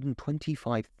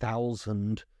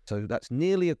 225,000. So that's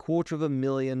nearly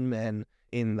 250,000 men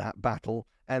in that battle.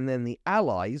 And then the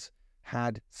Allies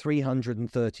had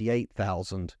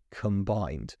 338,000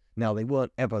 combined. Now, they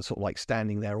weren't ever sort of like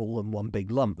standing there all in one big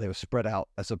lump. They were spread out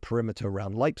as a perimeter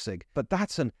around Leipzig. But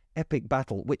that's an epic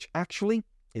battle, which actually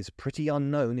is pretty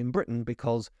unknown in Britain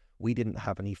because we didn't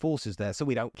have any forces there. So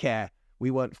we don't care. We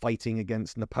weren't fighting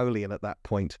against Napoleon at that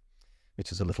point,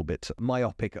 which is a little bit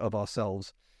myopic of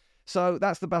ourselves. So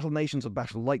that's the Battle of Nations of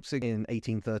Battle of Leipzig in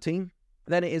 1813.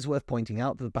 Then it is worth pointing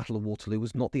out that the Battle of Waterloo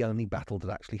was not the only battle that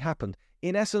actually happened.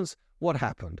 In essence, what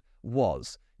happened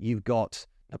was you've got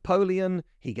Napoleon,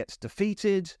 he gets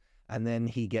defeated, and then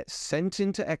he gets sent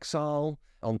into exile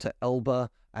onto Elba,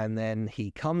 and then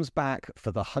he comes back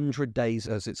for the 100 days,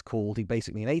 as it's called. He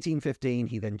basically, in 1815,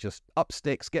 he then just up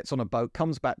sticks, gets on a boat,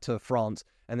 comes back to France,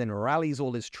 and then rallies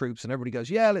all his troops, and everybody goes,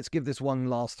 yeah, let's give this one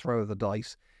last throw of the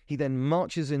dice. He then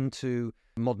marches into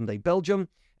modern-day Belgium,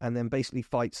 and then basically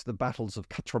fights the battles of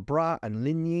Quatre Bras and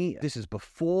Ligny. This is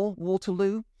before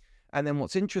Waterloo. And then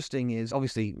what's interesting is,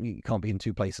 obviously, you can't be in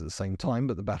two places at the same time,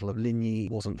 but the Battle of Ligny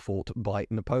wasn't fought by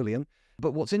Napoleon.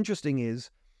 But what's interesting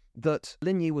is that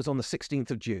Ligny was on the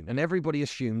 16th of June, and everybody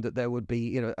assumed that there would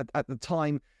be, at the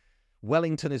time,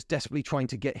 Wellington is desperately trying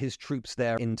to get his troops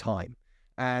there in time.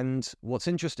 And what's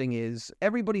interesting is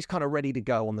everybody's kind of ready to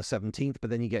go on the 17th, but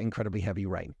then you get incredibly heavy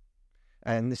rain.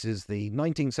 And this is the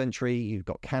 19th century, you've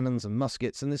got cannons and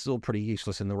muskets, and this is all pretty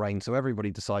useless in the rain, so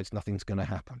everybody decides nothing's going to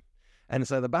happen. And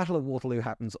so the Battle of Waterloo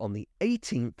happens on the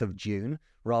 18th of June,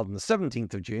 rather than the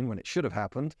 17th of June, when it should have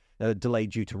happened,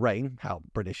 delayed due to rain. How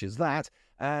British is that?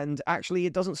 And actually,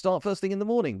 it doesn't start first thing in the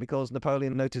morning, because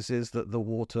Napoleon notices that the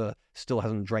water still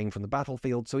hasn't drained from the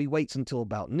battlefield, so he waits until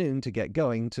about noon to get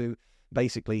going to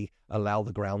basically allow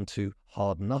the ground to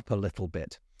harden up a little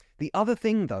bit. The other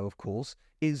thing, though, of course,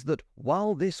 is that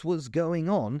while this was going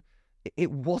on,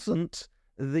 it wasn't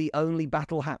the only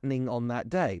battle happening on that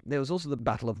day. There was also the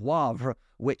Battle of Wavre,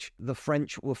 which the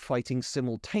French were fighting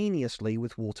simultaneously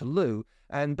with Waterloo.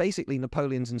 And basically,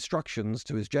 Napoleon's instructions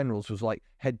to his generals was like,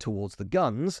 head towards the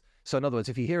guns. So in other words,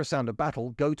 if you hear a sound of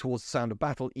battle, go towards the sound of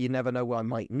battle. You never know where I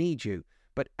might need you.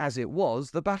 But as it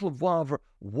was, the Battle of Wavre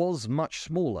was much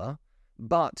smaller,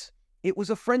 but it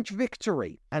was a French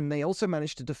victory, and they also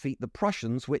managed to defeat the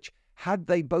Prussians, which, had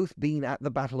they both been at the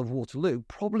Battle of Waterloo,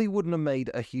 probably wouldn't have made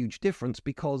a huge difference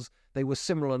because they were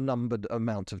similar numbered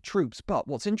amount of troops. But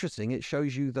what's interesting, it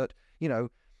shows you that,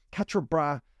 Quatre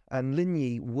Bras and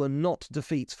Ligny were not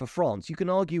defeats for France. You can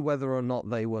argue whether or not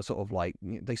they were sort of like,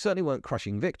 they certainly weren't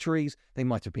crushing victories. They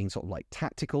might have been sort of like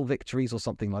tactical victories or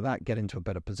something like that, get into a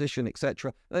better position,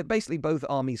 etc. Basically, both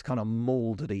armies kind of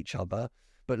mauled at each other.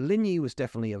 But Ligny was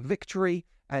definitely a victory,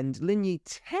 and Ligny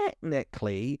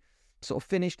technically sort of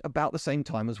finished about the same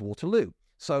time as Waterloo.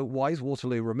 So why is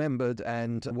Waterloo remembered,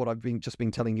 and what I've just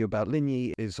been telling you about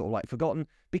Ligny is sort of like forgotten?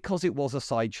 Because it was a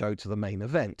sideshow to the main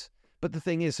event. But the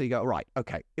thing is, so you go, right,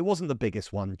 okay, it wasn't the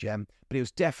biggest one, Jem, but it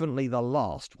was definitely the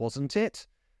last, wasn't it?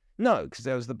 No, because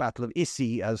there was the Battle of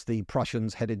Issy as the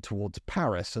Prussians headed towards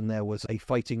Paris, and there was a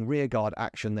fighting rearguard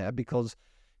action there because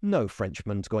no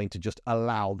Frenchman's going to just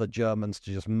allow the Germans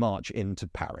to just march into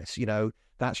Paris.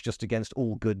 That's just against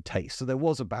all good taste. So there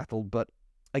was a battle, but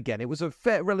again, it was a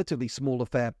relatively small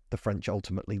affair. The French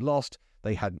ultimately lost.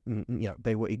 They had,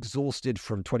 they were exhausted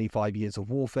from 25 years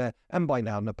of warfare, and by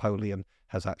now Napoleon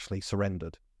has actually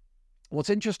surrendered.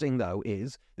 What's interesting, though,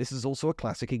 is this is also a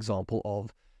classic example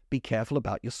of be careful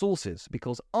about your sources,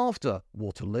 because after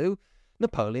Waterloo,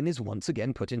 Napoleon is once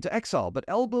again put into exile, but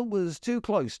Elba was too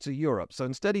close to Europe, so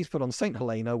instead he's put on St.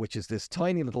 Helena, which is this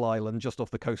tiny little island just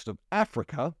off the coast of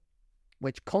Africa,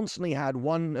 which constantly had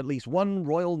at least one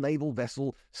Royal Naval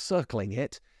vessel circling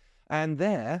it, and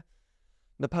there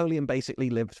Napoleon basically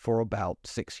lived for about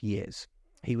 6 years.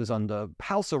 He was under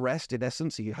house arrest, in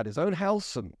essence. He had his own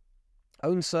house and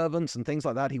own servants and things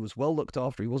like that. He was well looked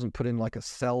after. He wasn't put in like a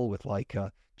cell with like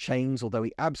chains, although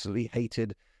he absolutely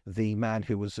hated the man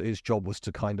who was his job was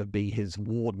to kind of be his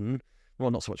warden. Well,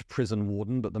 not so much prison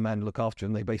warden, but the man who looked after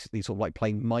him. They basically sort of like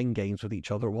playing mind games with each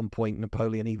other. At one point,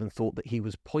 Napoleon even thought that he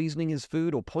was poisoning his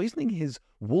food or poisoning his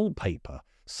wallpaper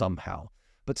somehow.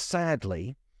 But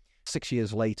sadly, 6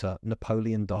 years later,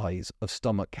 Napoleon dies of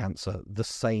stomach cancer, the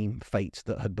same fate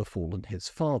that had befallen his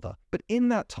father. But in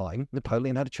that time,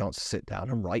 Napoleon had a chance to sit down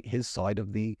and write his side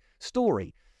of the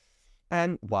story.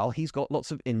 And while he's got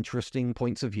lots of interesting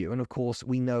points of view, and of course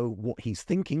we know what he's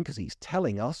thinking because he's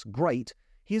telling us, great,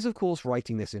 he is of course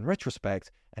writing this in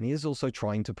retrospect, and he is also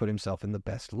trying to put himself in the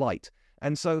best light.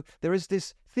 And so there is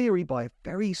this theory by a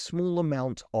very small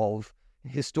amount of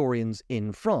historians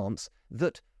in France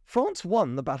that France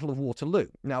won the Battle of Waterloo.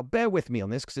 Now, bear with me on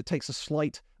this because it takes a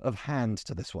sleight of hand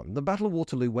to this one. The Battle of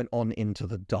Waterloo went on into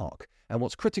the dark. And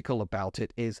what's critical about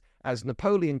it is, as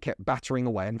Napoleon kept battering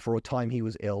away, and for a time he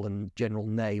was ill, and General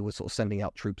Ney was sort of sending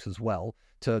out troops as well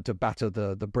to batter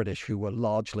the British, who were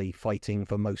largely fighting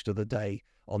for most of the day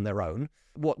on their own.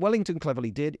 What Wellington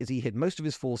cleverly did is he hid most of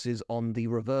his forces on the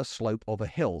reverse slope of a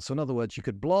hill. So in other words, you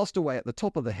could blast away at the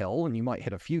top of the hill, and you might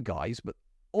hit a few guys, but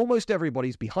almost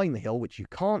everybody's behind the hill, which you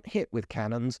can't hit with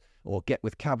cannons or get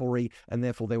with cavalry, and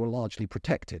therefore they were largely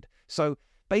protected. So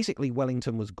basically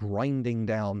Wellington was grinding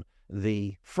down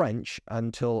the French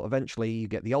until eventually you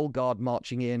get the Old Guard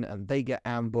marching in and they get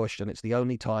ambushed, and it's the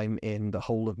only time in the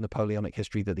whole of Napoleonic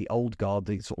history that the Old Guard,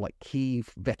 the sort of like key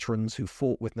veterans who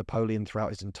fought with Napoleon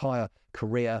throughout his entire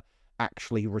career,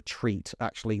 actually retreat,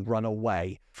 actually run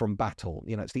away from battle.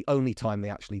 You know, it's the only time they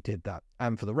actually did that.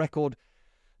 And for the record,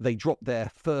 they dropped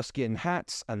their fur-skin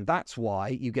hats, and that's why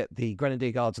you get the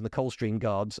Grenadier Guards and the Coldstream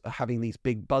Guards having these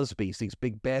big busbies, these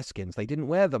big bearskins. They didn't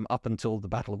wear them up until the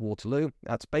Battle of Waterloo.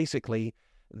 That's basically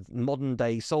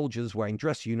modern-day soldiers wearing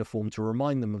dress uniform to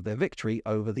remind them of their victory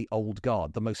over the Old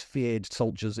Guard, the most feared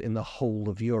soldiers in the whole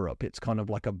of Europe. It's kind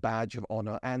of like a badge of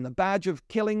honor and the badge of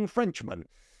killing Frenchmen,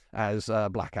 as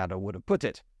Blackadder would have put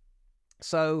it.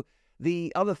 So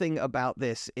the other thing about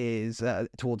this is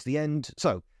towards the end...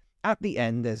 At the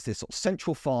end, there's this sort of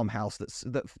central farmhouse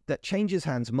that changes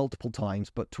hands multiple times,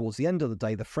 but towards the end of the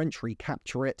day, the French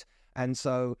recapture it. And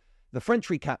so the French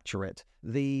recapture it.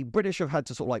 The British have had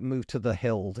to sort of like move to the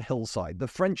hillside. The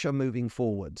French are moving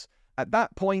forwards. At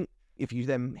that point, if you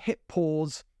then hit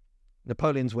pause,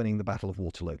 Napoleon's winning the Battle of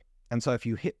Waterloo. And so if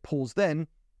you hit pause then,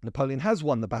 Napoleon has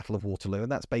won the Battle of Waterloo,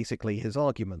 and that's basically his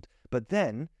argument. But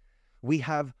then we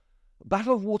have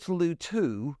Battle of Waterloo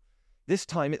 2. This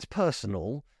time it's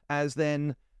personal, as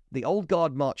then the Old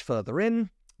Guard march further in.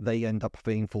 They end up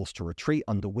being forced to retreat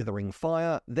under withering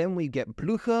fire. Then we get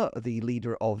Blücher, the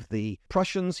leader of the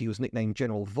Prussians. He was nicknamed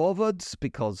General Vorwärts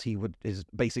because his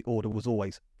basic order was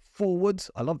always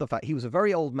forwards. I love the fact he was a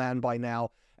very old man by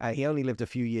now. He only lived a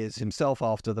few years himself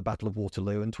after the Battle of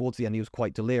Waterloo, and towards the end he was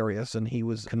quite delirious, and he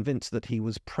was convinced that he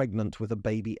was pregnant with a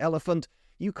baby elephant.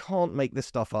 You can't make this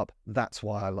stuff up. That's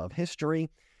why I love history.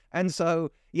 And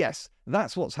so, yes,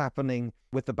 that's what's happening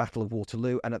with the Battle of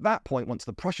Waterloo. And at that point, once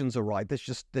the Prussians arrive, there's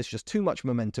just too much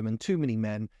momentum and too many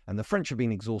men, and the French have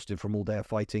been exhausted from all their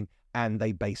fighting, and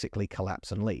they basically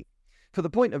collapse and leave. For the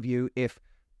point of view, if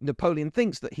Napoleon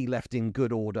thinks that he left in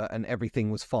good order and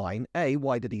everything was fine, A,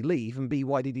 why did he leave? And B,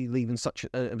 why did he leave in such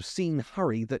an obscene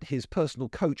hurry that his personal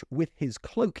coach with his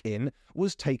cloak in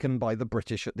was taken by the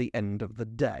British at the end of the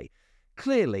day?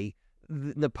 Clearly,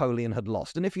 Napoleon had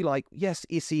lost. And if you like, yes,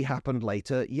 Issy happened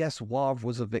later. Yes, Wavre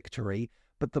was a victory.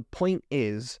 But the point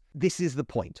is, this is the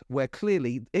point where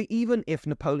clearly, even if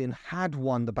Napoleon had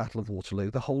won the Battle of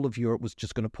Waterloo, the whole of Europe was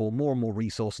just going to pour more and more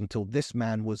resource until this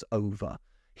man was over.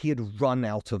 He had run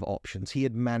out of options. He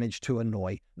had managed to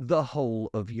annoy the whole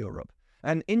of Europe.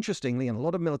 And interestingly, and a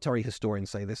lot of military historians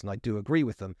say this, and I do agree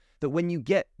with them, that when you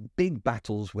get big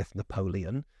battles with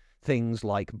Napoleon, things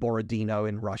like Borodino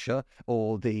in Russia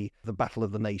or the Battle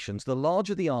of the Nations, the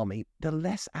larger the army, the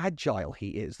less agile he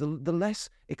is, the less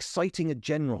exciting a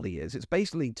general he is. It's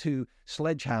basically two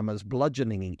sledgehammers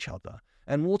bludgeoning each other.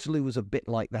 And Waterloo was a bit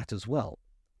like that as well.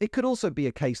 It could also be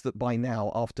a case that by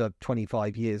now, after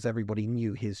 25 years, everybody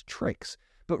knew his tricks.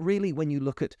 But really, when you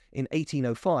look at in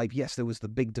 1805, yes, there was the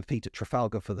big defeat at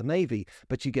Trafalgar for the Navy,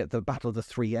 but you get the Battle of the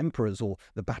Three Emperors or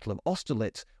the Battle of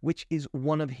Austerlitz, which is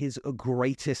one of his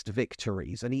greatest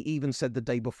victories. And he even said the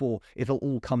day before, it'll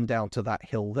all come down to that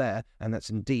hill there. And that's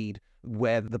indeed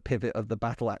where the pivot of the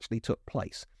battle actually took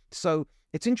place. So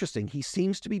it's interesting. He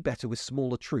seems to be better with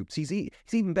smaller troops. He's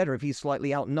even better if he's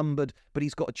slightly outnumbered, but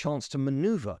he's got a chance to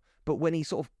maneuver. but when he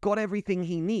sort of got everything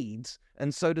he needs,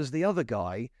 and so does the other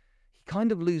guy, he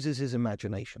kind of loses his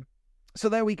imagination. So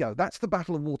there we go. That's the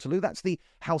Battle of Waterloo. That's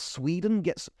how Sweden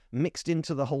gets mixed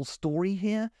into the whole story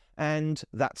here, and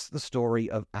that's the story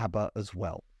of ABBA as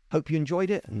well. Hope you enjoyed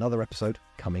it. Another episode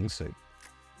coming soon.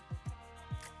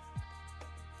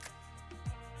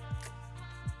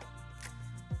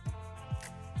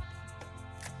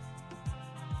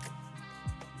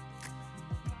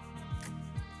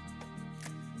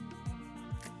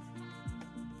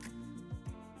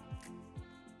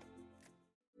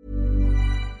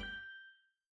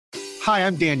 Hi,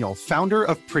 I'm Daniel, founder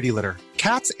of Pretty Litter.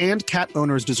 Cats and cat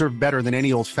owners deserve better than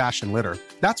any old-fashioned litter.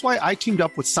 That's why I teamed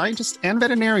up with scientists and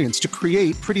veterinarians to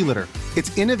create Pretty Litter.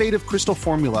 Its innovative crystal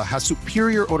formula has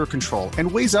superior odor control and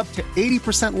weighs up to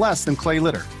 80% less than clay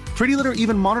litter. Pretty Litter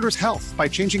even monitors health by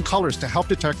changing colors to help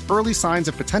detect early signs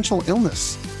of potential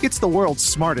illness. It's the world's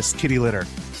smartest kitty litter.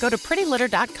 Go to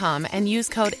prettylitter.com and use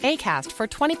code ACAST for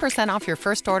 20% off your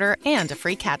first order and a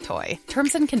free cat toy.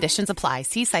 Terms and conditions apply.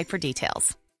 See site for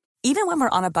details. Even when we're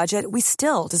on a budget, we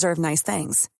still deserve nice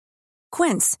things.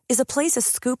 Quince is a place to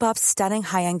scoop up stunning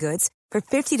high-end goods for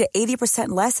 50 to 80%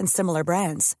 less than similar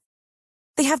brands.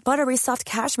 They have buttery soft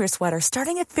cashmere sweaters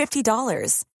starting at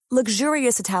 $50,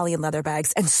 luxurious Italian leather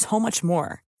bags, and so much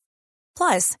more.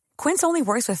 Plus, Quince only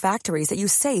works with factories that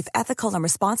use safe, ethical, and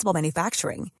responsible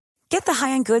manufacturing. Get the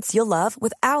high-end goods you'll love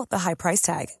without the high price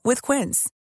tag with Quince.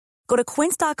 Go to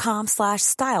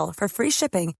quince.com/style for free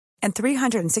shipping and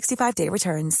 365-day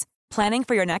returns. Planning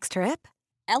for your next trip?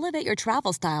 Elevate your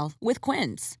travel style with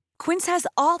Quince. Quince has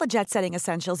all the jet-setting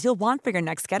essentials you'll want for your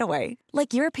next getaway,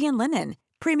 like European linen,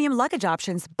 premium luggage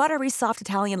options, buttery soft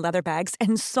Italian leather bags,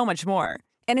 and so much more.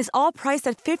 And is all priced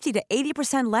at 50 to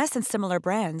 80% less than similar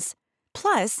brands.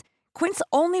 Plus, Quince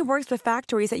only works with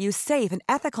factories that use safe and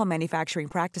ethical manufacturing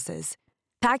practices.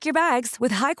 Pack your bags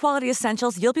with high-quality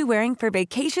essentials you'll be wearing for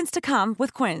vacations to come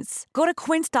with Quince. Go to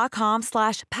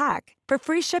quince.com/pack for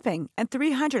free shipping and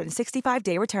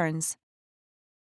 365-day returns.